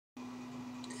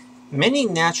Many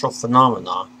natural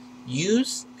phenomena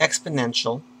use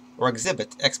exponential or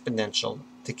exhibit exponential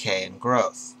decay and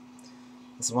growth.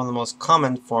 This is one of the most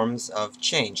common forms of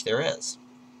change there is,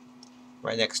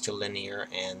 right next to linear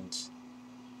and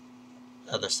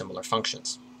other similar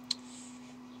functions.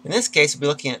 In this case, we'll be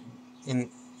looking at, in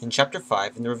Chapter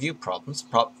 5, in the review problems,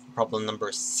 problem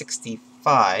number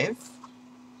 65,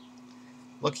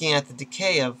 looking at the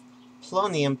decay of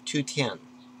polonium-210,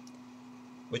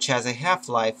 which has a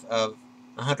half-life of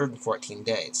 114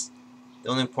 days. The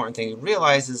only important thing to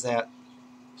realize is that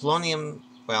polonium,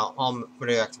 well, all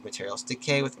radioactive materials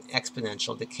decay with an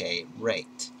exponential decay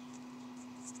rate.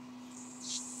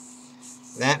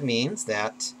 That means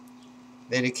that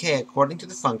they decay according to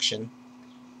the function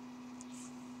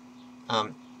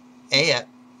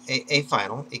A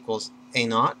final equals A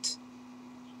naught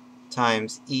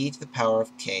times e to the power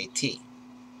of kt.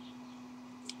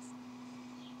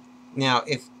 Now,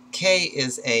 if k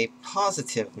is a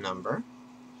positive number,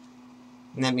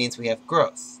 then that means we have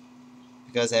growth,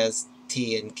 because as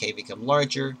t and k become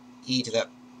larger, e to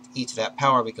that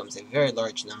power becomes a very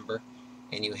large number,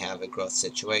 and you have a growth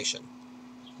situation.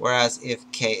 Whereas if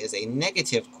k is a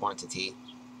negative quantity,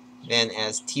 then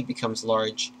as t becomes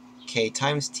large, k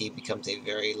times t becomes a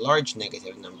very large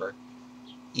negative number.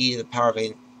 E to the power of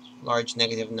a large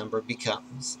negative number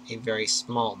becomes a very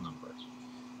small number.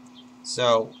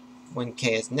 So when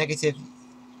k is negative,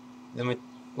 then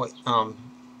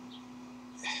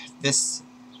this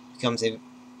becomes a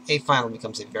final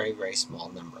becomes a very, very small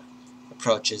number.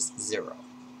 Approaches 0,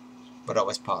 but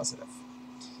always positive.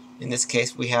 In this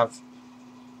case, we have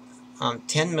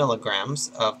 10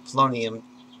 milligrams of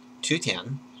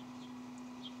polonium-210.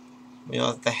 We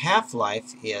know that the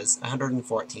half-life is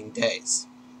 114 days.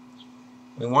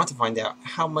 We want to find out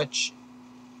how much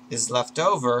is left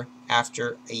over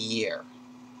after a year.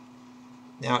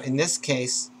 Now, in this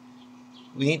case,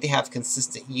 we need to have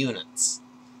consistent units.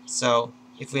 So,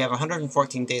 if we have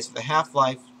 114 days for the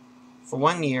half-life, for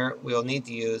 1 year, we'll need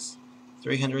to use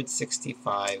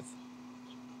 365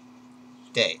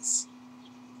 days.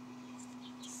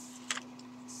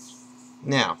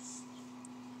 Now,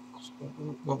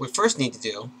 what we first need to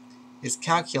do is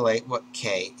calculate what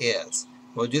k is.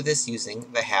 We'll do this using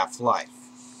the half-life.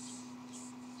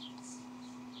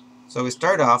 So we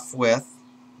start off with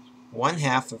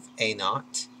 1/2 of A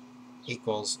naught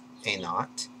equals A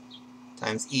naught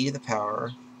times e to the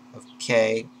power of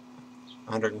k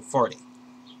 140.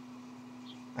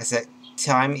 I set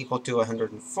time equal to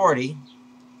 140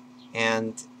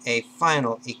 and a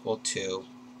final equal to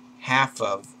half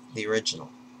of the original.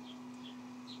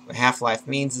 What half-life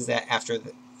means is that after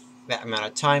that amount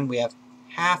of time, we have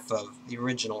half of the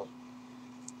original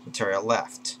material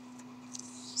left.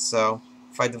 So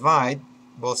if I divide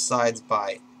both sides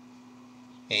by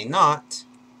A naught,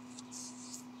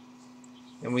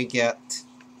 then we get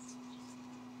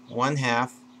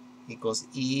 1/2 equals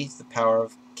e to the power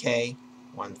of k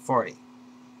 140.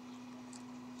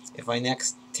 If I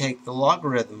next take the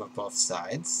logarithm of both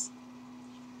sides,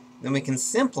 then we can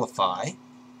simplify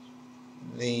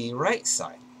the right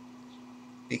side,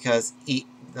 because the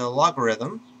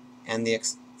logarithm and the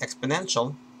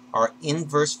exponential are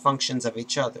inverse functions of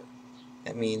each other.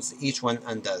 That means each one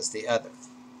undoes the other,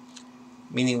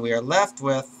 meaning we are left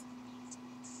with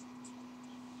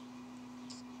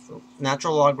the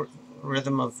natural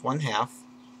logarithm of 1/2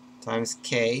 times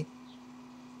k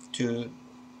to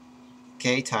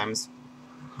k times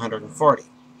 140.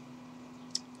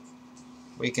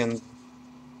 We can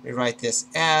rewrite this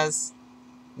as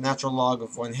natural log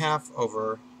of 1/2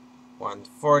 over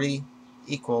 140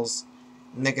 equals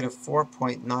negative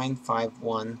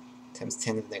 4.951 times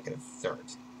 10 to the negative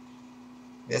third.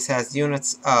 This has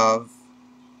units of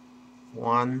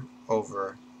 1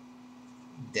 over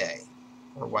day,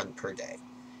 or 1 per day,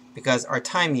 because our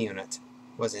time unit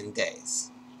was in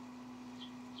days.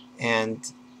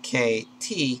 And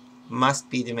kt must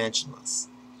be dimensionless.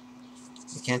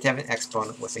 You can't have an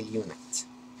exponent with a unit.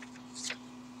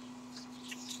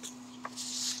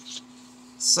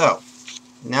 So,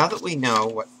 now that we know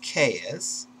what k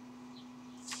is,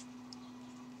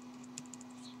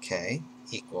 k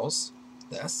equals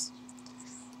this,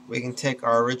 we can take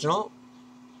our original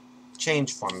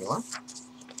change formula,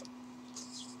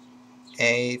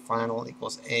 A final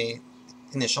equals A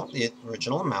initial, the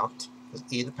original amount, is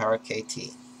e to the power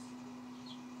kt.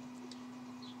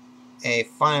 A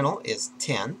final is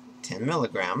 10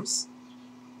 milligrams.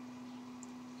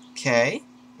 K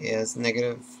is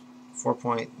negative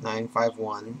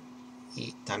 4.951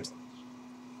 e times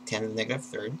 10 to the negative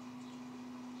third.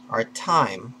 Our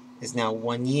time is now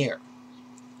 1 year,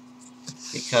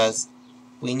 because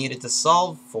we needed to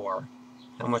solve for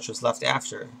how much was left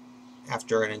after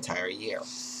an entire year.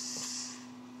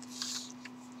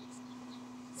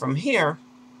 From here,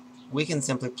 we can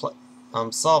simply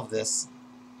solve this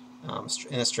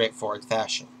in a straightforward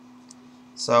fashion.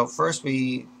 So first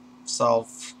we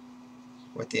solve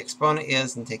what the exponent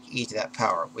is and take e to that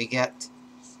power. We get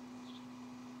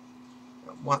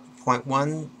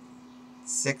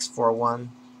 1.1641, of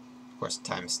course,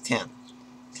 times 10.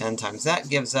 10 times that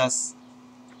gives us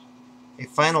a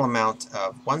final amount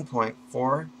of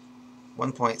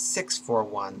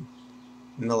 1.641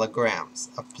 milligrams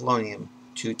of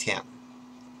polonium-210.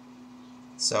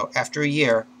 So after a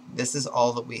year, this is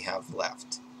all that we have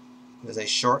left. It is a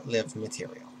short-lived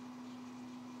material.